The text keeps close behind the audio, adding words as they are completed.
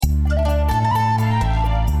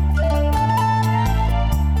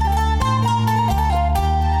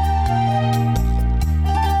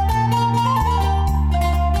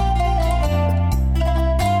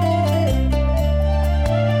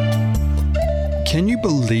Can you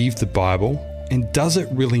believe the Bible, and does it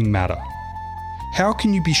really matter? How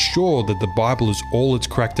can you be sure that the Bible is all it's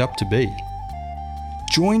cracked up to be?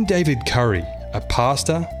 Join David Curry, a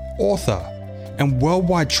pastor, author, and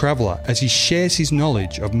worldwide traveller as he shares his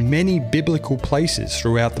knowledge of many biblical places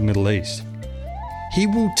throughout the Middle East. He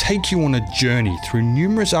will take you on a journey through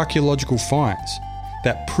numerous archaeological finds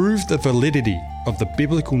that prove the validity of the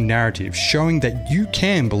biblical narrative, showing that you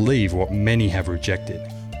can believe what many have rejected.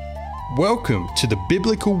 Welcome to the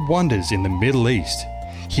Biblical Wonders in the Middle East.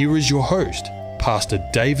 Here is your host, Pastor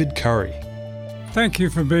David Curry. Thank you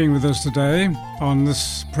for being with us today on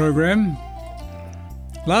this program.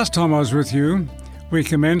 Last time I was with you, we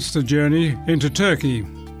commenced a journey into Turkey.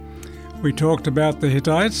 We talked about the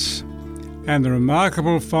Hittites and the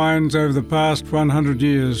remarkable finds over the past 100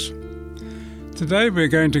 years. Today we're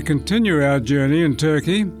going to continue our journey in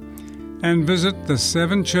Turkey and visit the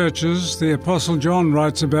 7 churches the Apostle John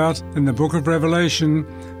writes about in the book of Revelation,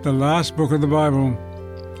 the last book of the Bible.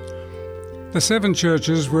 The 7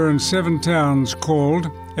 churches were in 7 towns called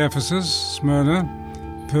Ephesus,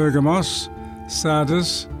 Smyrna, Pergamos,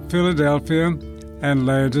 Sardis, Philadelphia, and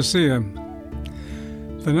Laodicea.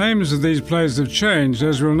 The names of these places have changed,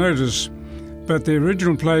 as we'll notice, but the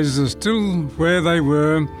original places are still where they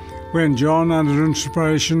were when John, under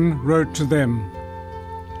inspiration, wrote to them.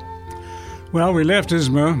 Well, we left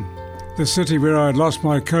Izmir, the city where I had lost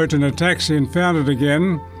my coat in a taxi, and found it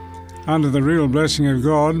again, under the real blessing of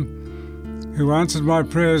God, who answered my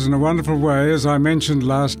prayers in a wonderful way, as I mentioned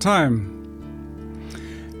last time.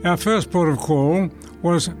 Our first port of call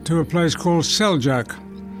was to a place called Seljuk.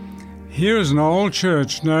 Here is an old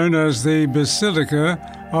church known as the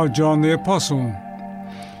Basilica of John the Apostle.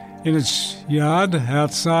 In its yard,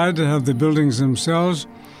 outside of the buildings themselves,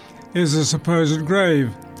 is the supposed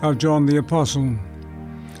grave of John the Apostle.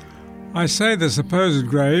 I say the supposed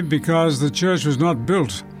grave because the church was not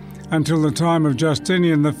built until the time of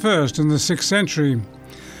Justinian I in the 6th century,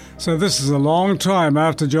 so this is a long time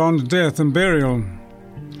after John's death and burial.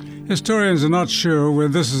 Historians are not sure whether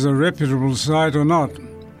this is a reputable site or not.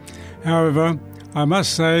 However, I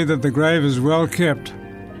must say that the grave is well kept.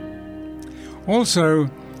 Also,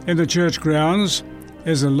 in the church grounds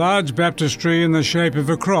is a large baptistry in the shape of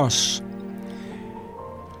a cross.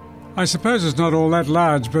 I suppose it's not all that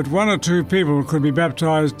large, but 1 or 2 people could be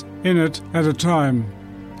baptized in it at a time.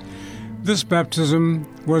 This baptism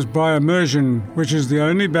was by immersion, which is the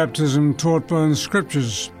only baptism taught by the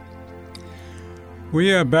Scriptures.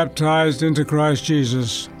 We are baptized into Christ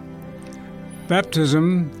Jesus.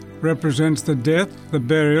 Baptism represents the death, the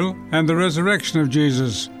burial, and the resurrection of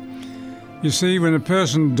Jesus. You see, when a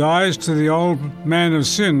person dies to the old man of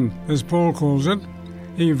sin, as Paul calls it,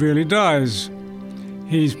 he really dies.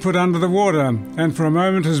 He's put under the water, and for a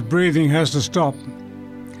moment his breathing has to stop.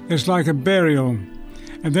 It's like a burial,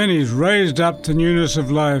 and then he's raised up to newness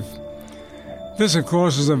of life. This, of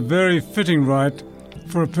course, is a very fitting rite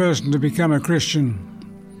for a person to become a Christian.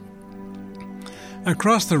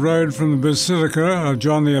 Across the road from the Basilica of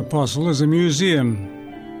John the Apostle is a museum.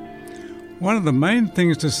 One of the main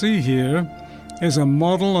things to see here is a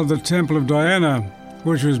model of the Temple of Diana,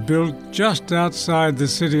 which was built just outside the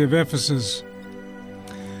city of Ephesus.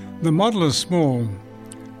 The model is small,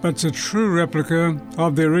 but it's a true replica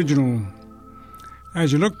of the original.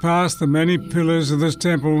 As you look past the many pillars of this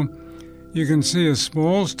temple, you can see a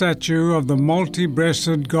small statue of the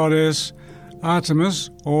multi-breasted goddess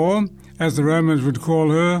Artemis, or, as the Romans would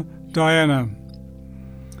call her, Diana.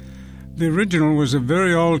 The original was a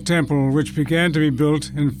very old temple which began to be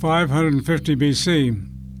built in 550 BC.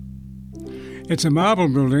 It's a marble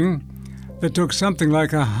building that took something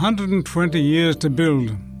like 120 years to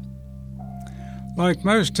build. Like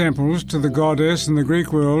most temples to the goddess in the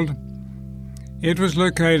Greek world, it was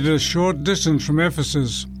located a short distance from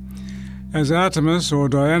Ephesus, as Artemis, or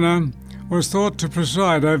Diana, was thought to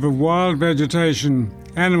preside over wild vegetation,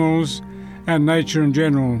 animals, and nature in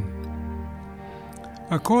general.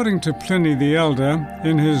 According to Pliny the Elder,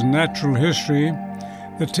 in his Natural History,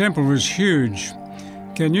 the temple was huge.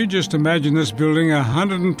 Can you just imagine this building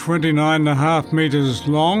 129.5 meters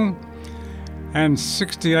long and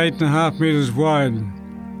 68.5 meters wide?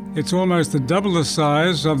 It's almost double the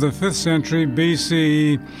size of the 5th century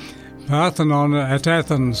BCE Parthenon at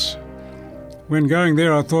Athens. When going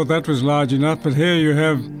there, I thought that was large enough, but here you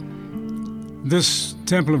have this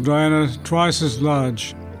Temple of Diana twice as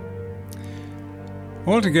large.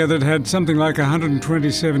 Altogether, it had something like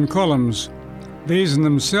 127 columns. These in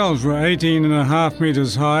themselves were 18.5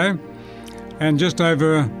 meters high and just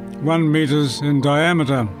over 1 meters in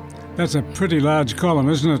diameter. That's a pretty large column,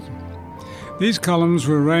 isn't it? These columns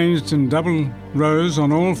were arranged in double rows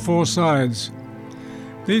on all 4 sides.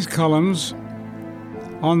 These columns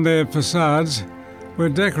on their facades were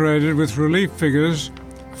decorated with relief figures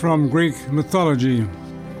from Greek mythology.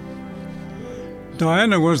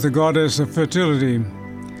 Diana was the goddess of fertility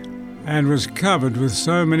and was covered with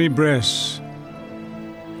so many breasts.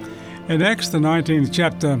 In Acts, the 19th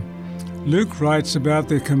chapter, Luke writes about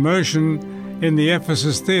the commotion in the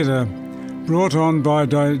Ephesus theatre brought on by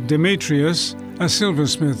Demetrius, a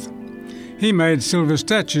silversmith. He made silver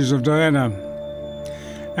statues of Diana,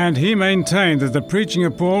 and he maintained that the preaching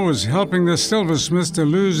of Paul was helping the silversmiths to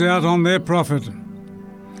lose out on their profit.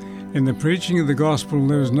 In the preaching of the gospel,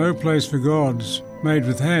 there was no place for gods made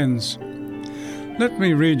with hands. Let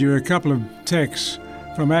me read you a couple of texts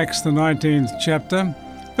from Acts, the 19th chapter,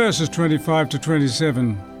 verses 25 to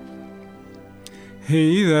 27.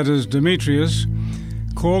 He, that is Demetrius,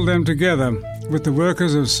 called them together with the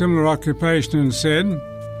workers of similar occupation and said,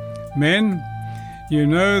 Men, you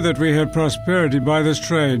know that we have prosperity by this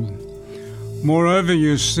trade. Moreover,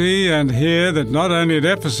 you see and hear that not only at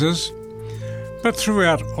Ephesus, but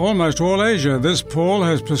throughout almost all Asia, this Paul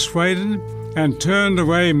has persuaded and turned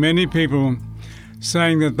away many people,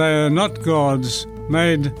 saying that they are not gods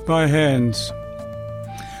made by hands.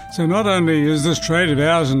 So not only is this trade of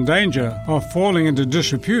ours in danger of falling into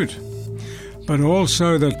disrepute, but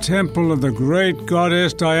also the temple of the great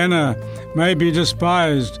goddess Diana may be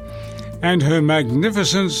despised, and her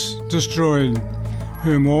magnificence destroyed,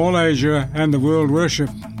 whom all Asia and the world worship.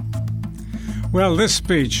 Well, this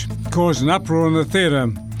speech caused an uproar in the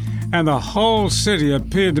theatre, and the whole city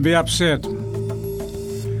appeared to be upset.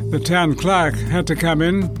 The town clerk had to come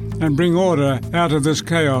in and bring order out of this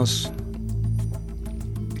chaos.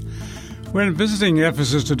 When visiting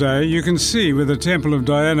Ephesus today, you can see where the Temple of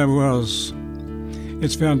Diana was.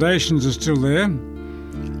 Its foundations are still there,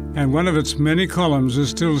 and one of its many columns is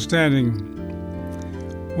still standing.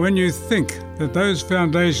 When you think that those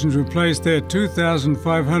foundations were placed there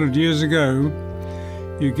 2,500 years ago,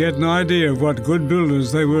 you get an idea of what good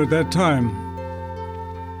builders they were at that time.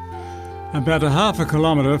 About a half a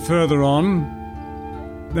kilometre further on,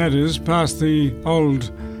 that is, past the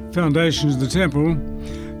old foundations of the temple,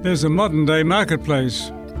 there's a modern-day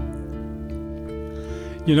marketplace.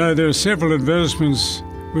 You know, there are several advertisements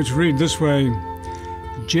which read this way: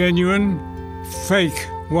 genuine, fake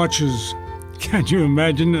watches. Can you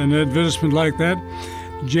imagine an advertisement like that?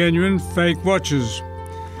 Genuine, fake watches.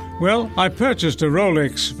 Well, I purchased a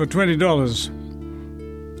Rolex for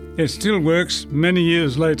 $20. It still works many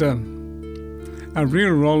years later. A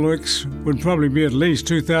real Rolex would probably be at least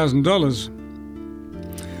 $2,000.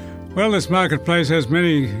 Well, this marketplace has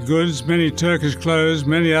many goods, many Turkish clothes,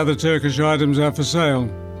 many other Turkish items are for sale.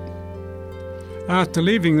 After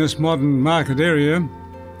leaving this modern market area,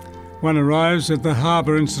 one arrives at the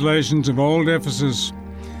harbour installations of old Ephesus,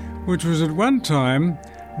 which was at one time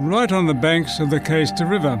right on the banks of the Cayster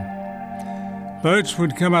River. Boats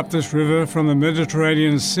would come up this river from the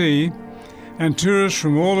Mediterranean Sea, and tourists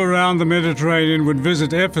from all around the Mediterranean would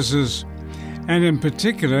visit Ephesus, and in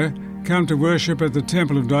particular come to worship at the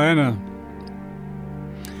Temple of Diana.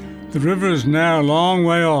 The river is now a long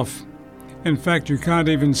way off. In fact, you can't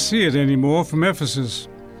even see it anymore from Ephesus.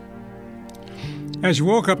 As you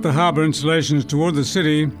walk up the harbour installations toward the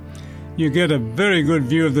city, you get a very good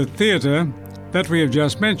view of the theatre that we have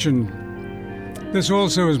just mentioned. This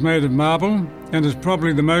also is made of marble and is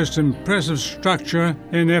probably the most impressive structure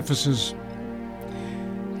in Ephesus.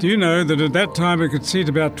 Do you know that at that time it could seat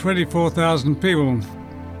about 24,000 people?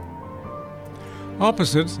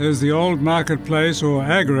 Opposite is the old marketplace, or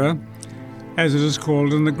agora, as it is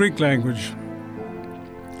called in the Greek language.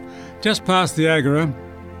 Just past the agora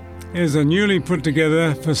is a newly put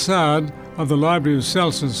together facade of the Library of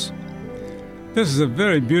Celsus. This is a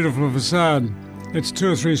very beautiful facade. It's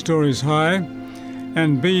 2 or 3 stories high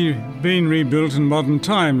and been rebuilt in modern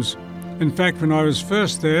times. In fact, when I was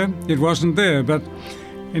first there, it wasn't there, but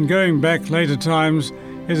in going back later times,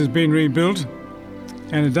 it has been rebuilt,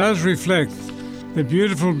 and it does reflect the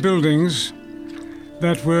beautiful buildings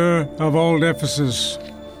that were of old Ephesus.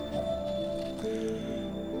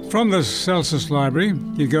 From the Celsus Library,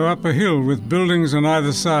 you go up a hill with buildings on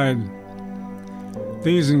either side.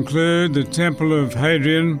 These include the Temple of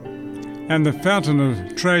Hadrian and the Fountain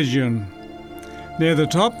of Trajan. Near the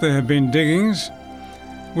top there have been diggings,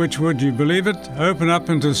 which, would you believe it, open up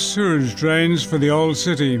into sewage drains for the old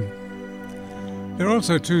city. There are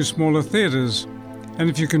also 2 smaller theatres, and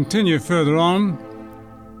if you continue further on,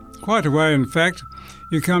 quite a way in fact,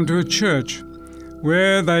 you come to a church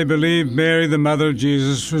where they believe Mary, the mother of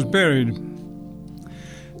Jesus, was buried.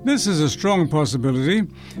 This is a strong possibility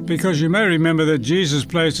because you may remember that Jesus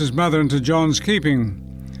placed his mother into John's keeping,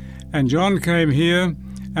 and John came here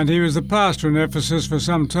and he was the pastor in Ephesus for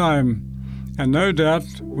some time, and no doubt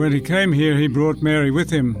when he came here he brought Mary with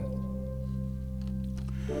him.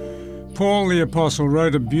 Paul the Apostle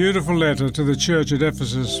wrote a beautiful letter to the church at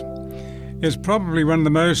Ephesus. It's probably one of the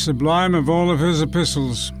most sublime of all of his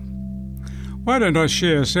epistles. Why don't I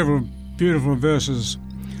share several beautiful verses?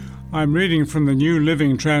 I'm reading from the New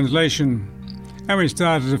Living Translation, and we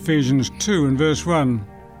start at Ephesians 2 and verse 1.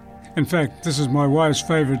 In fact, this is my wife's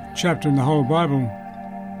favourite chapter in the whole Bible.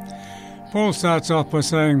 Paul starts off by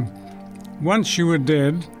saying, "Once you were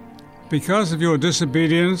dead because of your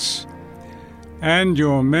disobedience and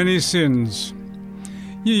your many sins.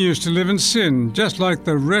 You used to live in sin, just like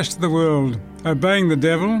the rest of the world, obeying the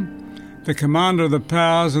devil, the commander of the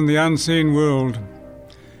powers in the unseen world.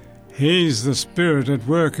 He's the spirit at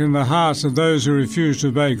work in the hearts of those who refuse to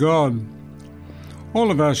obey God. All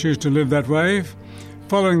of us used to live that way,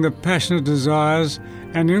 following the passionate desires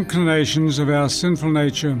and inclinations of our sinful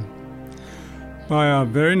nature. By our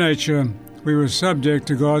very nature, we were subject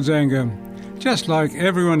to God's anger, just like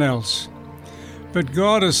everyone else. But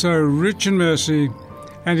God is so rich in mercy,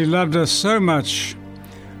 and He loved us so much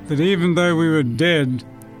that even though we were dead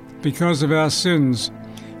because of our sins,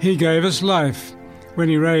 He gave us life when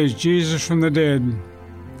He raised Jesus from the dead.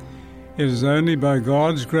 It is only by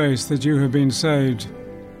God's grace that you have been saved."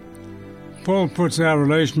 Paul puts our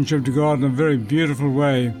relationship to God in a very beautiful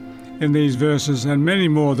way in these verses and many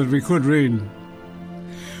more that we could read.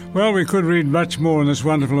 Well, we could read much more in this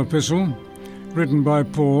wonderful epistle written by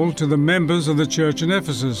Paul to the members of the church in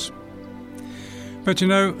Ephesus. But you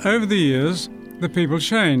know, over the years, the people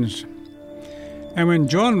changed. And when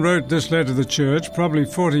John wrote this letter to the church, probably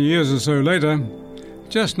 40 years or so later,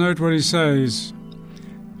 just note what he says.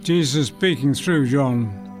 Jesus speaking through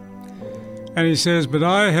John. And he says, "But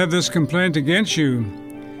I have this complaint against you.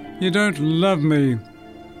 You don't love me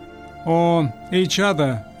or each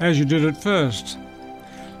other as you did at first.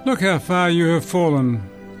 Look how far you have fallen.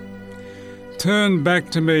 Turn back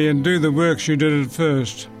to me and do the works you did at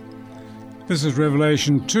first." This is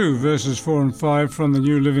Revelation 2, verses 4 and 5 from the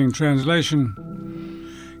New Living Translation.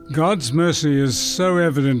 God's mercy is so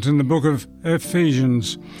evident in the book of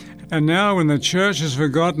Ephesians, and now when the church has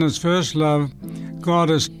forgotten its first love,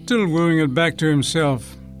 God is still wooing it back to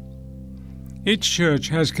Himself. Each church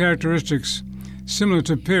has characteristics similar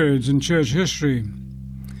to periods in church history.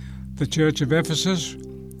 The church of Ephesus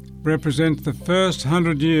represents the first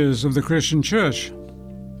 100 years of the Christian church.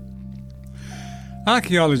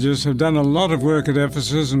 Archaeologists have done a lot of work at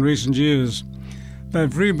Ephesus in recent years.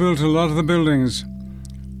 They've rebuilt a lot of the buildings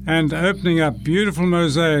and opening up beautiful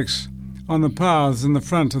mosaics on the paths in the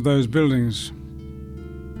front of those buildings.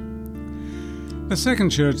 The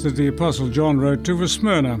second church that the Apostle John wrote to was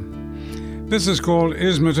Smyrna. This is called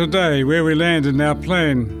Izmir today, where we landed in our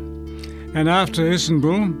plane. And after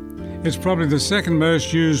Istanbul, it's probably the second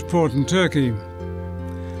most used port in Turkey.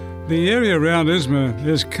 The area around Izmir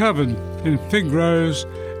is covered in fig groves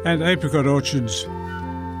and apricot orchards.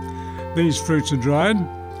 These fruits are dried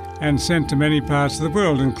and sent to many parts of the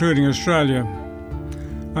world, including Australia.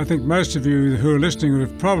 I think most of you who are listening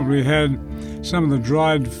have probably had some of the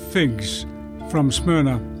dried figs from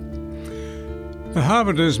Smyrna. The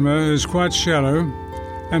harbour at Izmir is quite shallow,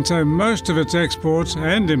 and so most of its exports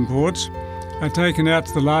and imports are taken out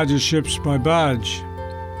to the largest ships by barge.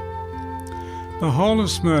 The whole of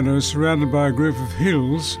Smyrna is surrounded by a group of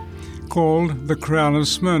hills called the Crown of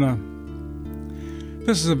Smyrna.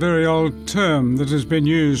 This is a very old term that has been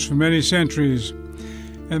used for many centuries,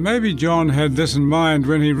 and maybe John had this in mind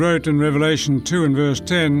when he wrote in Revelation 2 and verse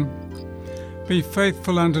 10, "Be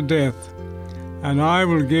faithful unto death, and I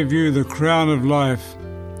will give you the crown of life."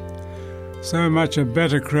 So much a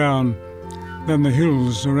better crown than the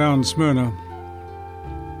hills around Smyrna.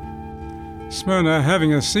 Smyrna,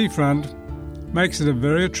 having a seafront, makes it a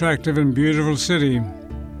very attractive and beautiful city.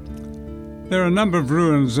 There are a number of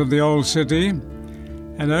ruins of the old city,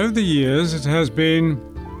 and over the years it has been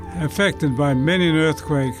affected by many an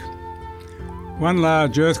earthquake. One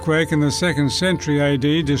large earthquake in the 2nd century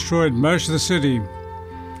AD destroyed most of the city.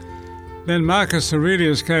 Then Marcus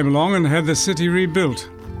Aurelius came along and had the city rebuilt.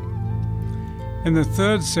 In the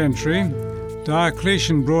 3rd century,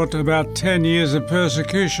 Diocletian brought about 10 years of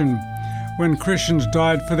persecution when Christians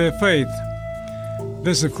died for their faith.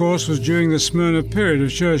 This, of course, was during the Smyrna period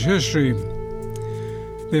of church history.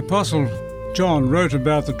 The Apostle John wrote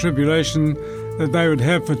about the tribulation that they would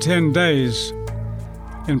have for 10 days.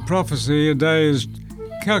 In prophecy, a day is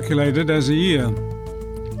calculated as a year.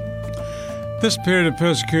 This period of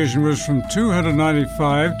persecution was from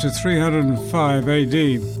 295 to 305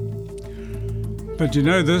 AD. But you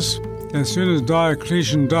know this, as soon as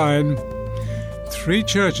Diocletian died, 3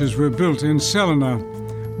 churches were built in Salona,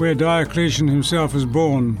 where Diocletian himself was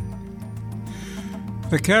born.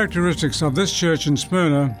 The characteristics of this church in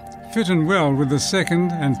Smyrna fit in well with the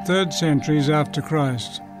 2nd and 3rd centuries after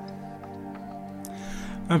Christ.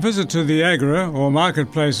 A visit to the Agora, or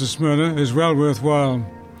marketplace of Smyrna, is well worthwhile.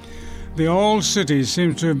 The old city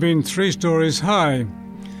seems to have been 3 stories high.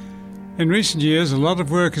 In recent years, a lot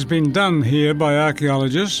of work has been done here by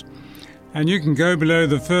archaeologists, and you can go below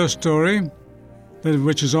the first story,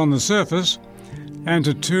 which is on the surface, and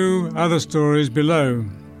to 2 other stories below.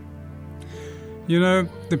 You know,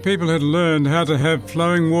 the people had learned how to have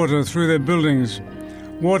flowing water through their buildings,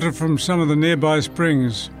 water from some of the nearby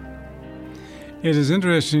springs. It is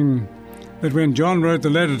interesting that when John wrote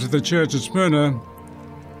the letter to the church at Smyrna,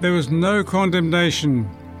 there was no condemnation,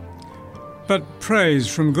 but praise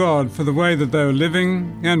from God for the way that they were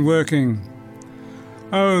living and working.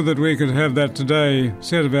 Oh, that we could have that today,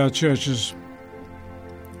 said of our churches.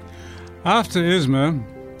 After Isma,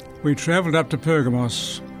 we travelled up to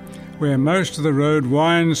Pergamos, where most of the road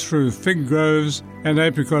winds through fig groves and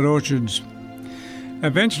apricot orchards.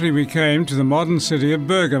 Eventually we came to the modern city of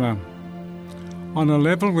Bergama. On a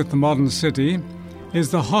level with the modern city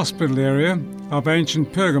is the hospital area of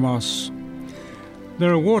ancient Pergamos.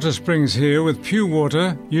 There are water springs here with pure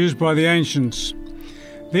water used by the ancients.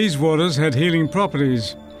 These waters had healing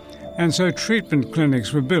properties, and so treatment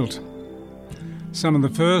clinics were built. Some of the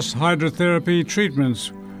first hydrotherapy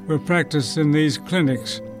treatments were practiced in these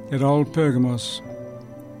clinics at Old Pergamos.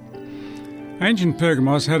 Ancient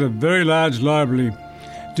Pergamos had a very large library.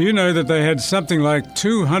 Do you know that they had something like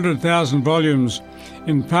 200,000 volumes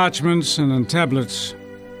in parchments and in tablets?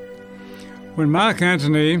 When Mark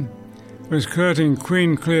Antony was courting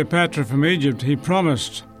Queen Cleopatra from Egypt, he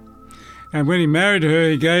promised, and when he married her,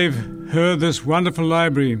 he gave her this wonderful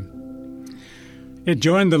library. It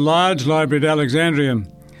joined the large library at Alexandria,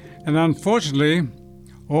 and unfortunately,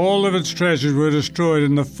 all of its treasures were destroyed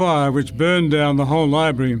in the fire which burned down the whole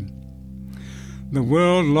library. The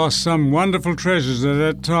world lost some wonderful treasures at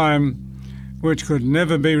that time which could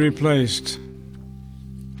never be replaced.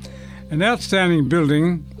 An outstanding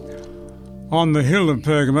building on the hill of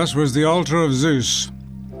Pergamos was the altar of Zeus.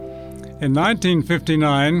 In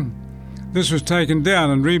 1959, this was taken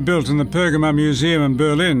down and rebuilt in the Pergamon Museum in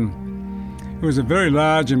Berlin. It was a very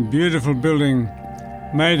large and beautiful building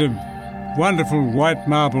made of wonderful white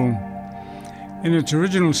marble. In its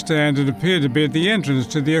original stand, it appeared to be at the entrance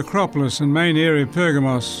to the Acropolis and main area of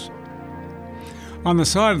Pergamos. On the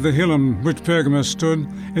side of the hill on which Pergamos stood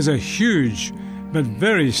is a huge but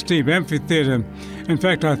very steep amphitheatre. In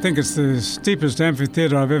fact, I think it's the steepest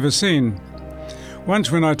amphitheatre I've ever seen.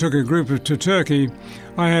 Once when I took a group to Turkey,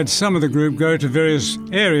 I had some of the group go to various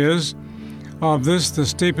areas of this, the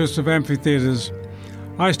steepest of amphitheatres.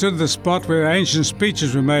 I stood at the spot where ancient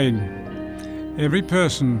speeches were made. Every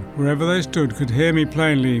person, wherever they stood, could hear me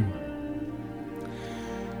plainly.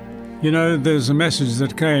 You know, there's a message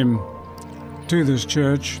that came to this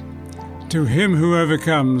church. To him who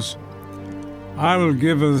overcomes, I will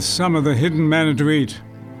give some of the hidden manna to eat.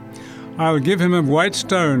 I will give him a white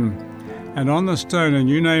stone, and on the stone a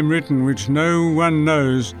new name written, which no one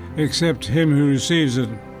knows except him who receives it.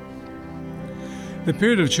 The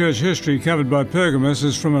period of church history covered by Pergamos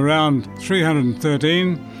is from around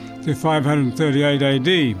 313 to 538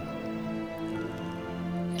 AD.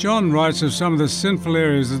 John writes of some of the sinful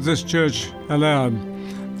areas that this church allowed.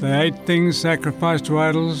 They ate things sacrificed to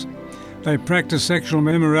idols, they practiced sexual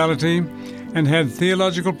immorality, and had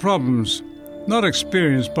theological problems not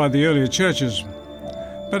experienced by the earlier churches.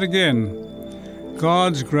 But again,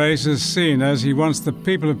 God's grace is seen as he wants the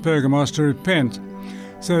people of Pergamos to repent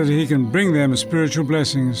so that he can bring them spiritual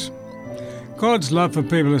blessings. God's love for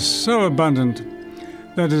people is so abundant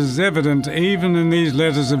that it is evident even in these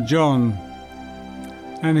letters of John,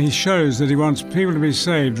 and he shows that he wants people to be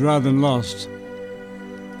saved rather than lost.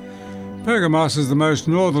 Pergamos is the most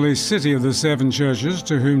northerly city of the 7 churches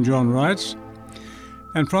to whom John writes,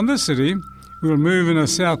 and from this city we will move in a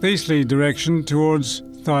southeasterly direction towards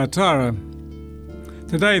Thyatira.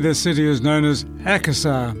 Today this city is known as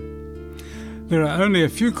Akhisar. There are only a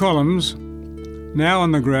few columns now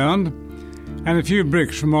on the ground and a few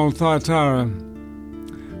bricks from old Thyatira.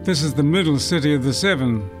 This is the middle city of the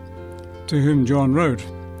 7 to whom John wrote.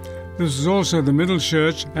 This is also the middle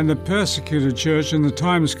church and the persecuted church in the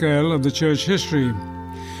time scale of the church history.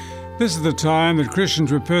 This is the time that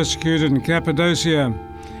Christians were persecuted in Cappadocia,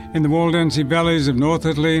 in the Waldense valleys of North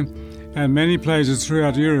Italy, and many places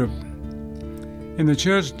throughout Europe. In the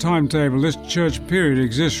church timetable, this church period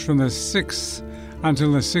exists from the 6th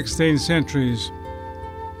until the 16th centuries.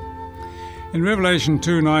 In Revelation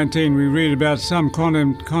 2:19 we read about some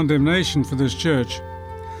condemnation for this church.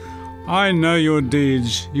 I know your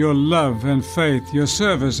deeds, your love and faith, your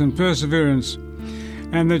service and perseverance,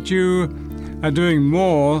 and that you are doing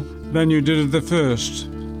more than you did at the first.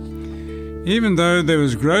 Even though there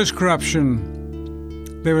was gross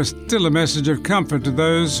corruption, there was still a message of comfort to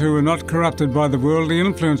those who were not corrupted by the worldly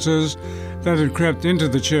influences that had crept into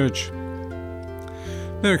the church.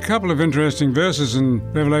 There are a couple of interesting verses in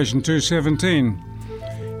Revelation 2:17.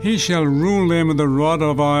 He shall rule them with a rod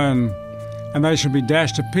of iron, and they shall be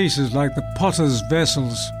dashed to pieces like the potter's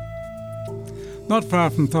vessels. Not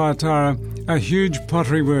far from Thyatira are huge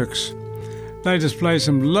pottery works. They display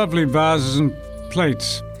some lovely vases and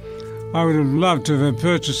plates. I would have loved to have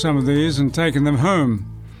purchased some of these and taken them home,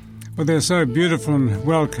 but they're so beautiful and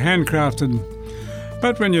well handcrafted.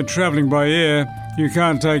 But when you're travelling by air, you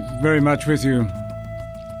can't take very much with you.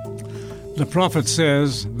 The prophet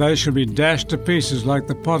says they shall be dashed to pieces like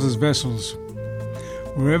the potter's vessels.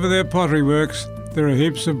 Wherever there are pottery works, there are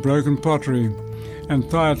heaps of broken pottery, and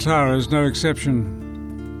Thyatira is no exception.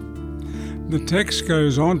 The text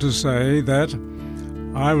goes on to say that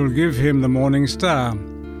I will give him the morning star.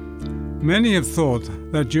 Many have thought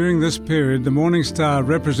that during this period the morning star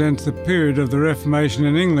represents the period of the Reformation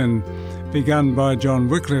in England, begun by John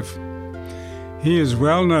Wycliffe. He is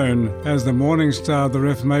well known as the morning star of the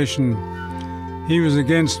Reformation. He was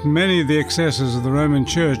against many of the excesses of the Roman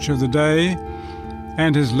Church of the day,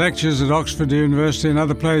 and his lectures at Oxford University and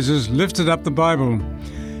other places lifted up the Bible.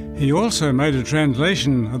 He also made a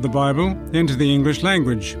translation of the Bible into the English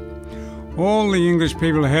language. All the English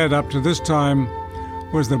people had up to this time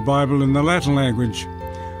was the Bible in the Latin language,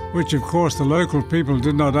 which of course the local people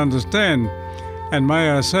did not understand, and may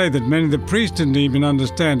I say that many of the priests didn't even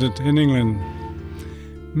understand it in England.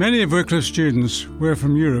 Many of Wycliffe's students were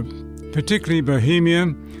from Europe, particularly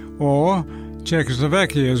Bohemia or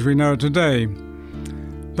Czechoslovakia as we know it today.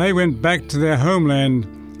 They went back to their homeland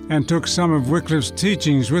and took some of Wycliffe's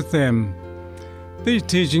teachings with them. These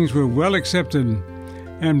teachings were well accepted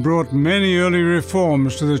and brought many early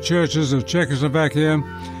reforms to the churches of Czechoslovakia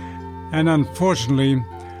and unfortunately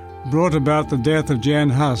brought about the death of Jan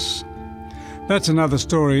Hus. That's another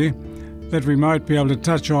story that we might be able to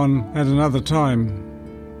touch on at another time.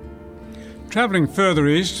 Travelling further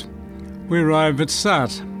east, we arrive at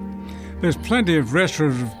Sart. There's plenty of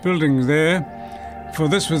restorative buildings there, for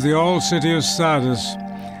this was the old city of Sardis.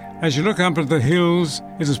 As you look up at the hills,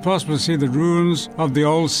 it is possible to see the ruins of the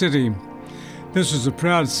old city. This was a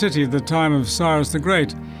proud city at the time of Cyrus the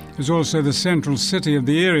Great. It was also the central city of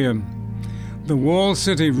the area. The walled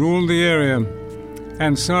city ruled the area,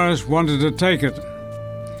 and Cyrus wanted to take it.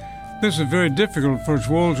 This was very difficult, for its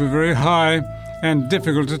walls were very high and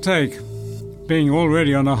difficult to take, being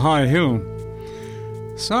already on a high hill.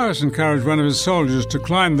 Cyrus encouraged one of his soldiers to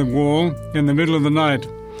climb the wall in the middle of the night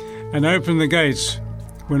and open the gates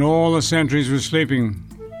when all the sentries were sleeping.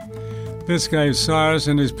 This gave Cyrus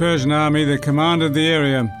and his Persian army the command of the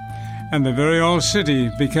area, and the very old city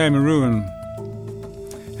became a ruin.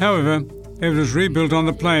 However, it was rebuilt on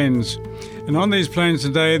the plains, and on these plains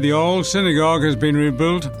today the old synagogue has been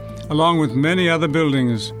rebuilt along with many other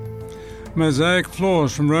buildings. Mosaic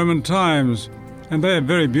floors from Roman times, and they are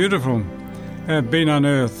very beautiful, have been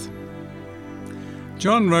unearthed.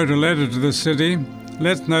 John wrote a letter to this city.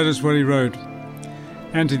 Let's notice what he wrote.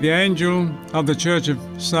 And to the angel of the church of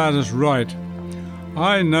Sardis write,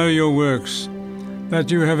 I know your works,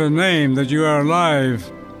 that you have a name, that you are alive,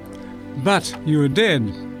 but you are dead.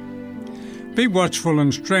 Be watchful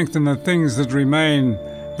and strengthen the things that remain,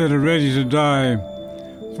 that are ready to die,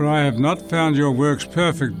 for I have not found your works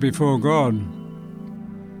perfect before God.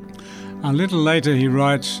 A little later he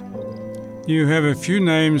writes, You have a few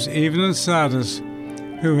names even in Sardis,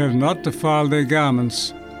 who have not defiled their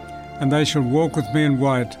garments, and they shall walk with me in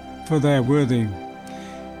white, for they are worthy.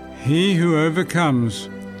 He who overcomes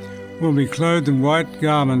will be clothed in white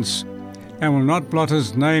garments, and will not blot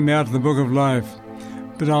his name out of the book of life,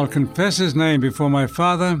 but I'll confess his name before my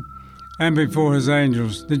Father and before his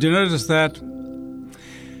angels. Did you notice that?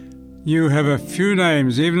 You have a few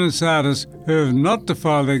names, even in Sardis, who have not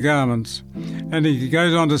defiled their garments. And he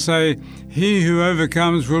goes on to say, He who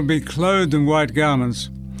overcomes will be clothed in white garments.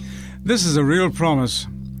 This is a real promise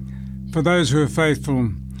for those who are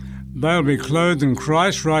faithful. They'll be clothed in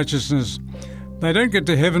Christ's righteousness. They don't get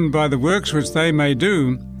to heaven by the works which they may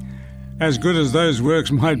do, as good as those works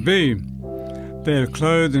might be. They are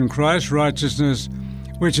clothed in Christ's righteousness,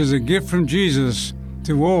 which is a gift from Jesus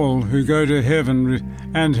to all who go to heaven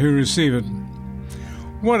and who receive it.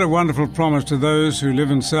 What a wonderful promise to those who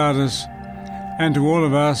live in Sardis and to all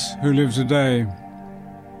of us who live today.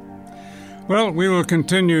 Well, we will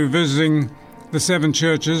continue visiting the 7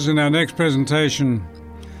 churches in our next presentation.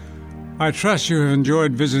 I trust you have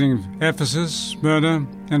enjoyed visiting Ephesus, Smyrna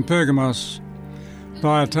and Pergamos,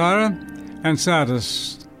 Thyatira and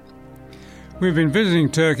Sardis. We've been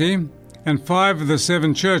visiting Turkey and 5 of the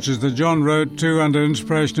 7 churches that John wrote to under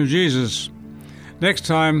inspiration of Jesus. Next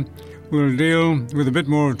time, we'll deal with a bit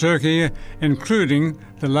more of Turkey, including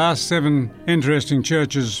the last 7 interesting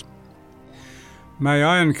churches. May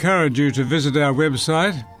I encourage you to visit our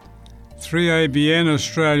website,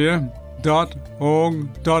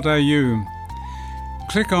 3abnaustralia.org.au.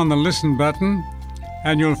 Click on the Listen button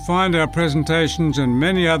and you'll find our presentations and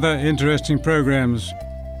many other interesting programs.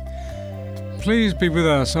 Please be with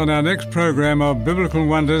us on our next program of Biblical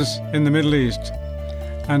Wonders in the Middle East.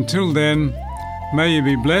 Until then, may you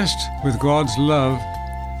be blessed with God's love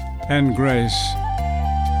and grace.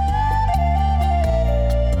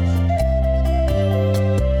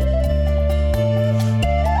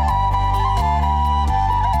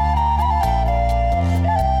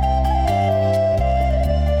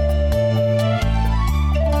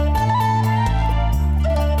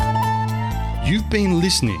 You've been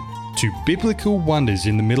listening to Biblical Wonders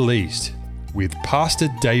in the Middle East with Pastor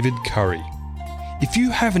David Curry. If you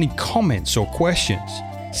have any comments or questions,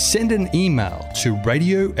 send an email to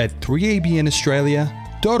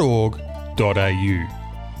radio@3abnaustralia.org.au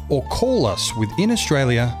or call us within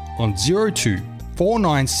Australia on 02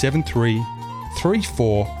 4973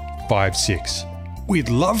 3456. We'd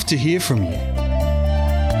love to hear from you.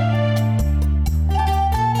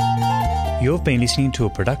 You've been listening to a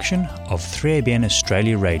production of 3ABN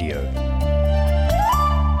Australia Radio.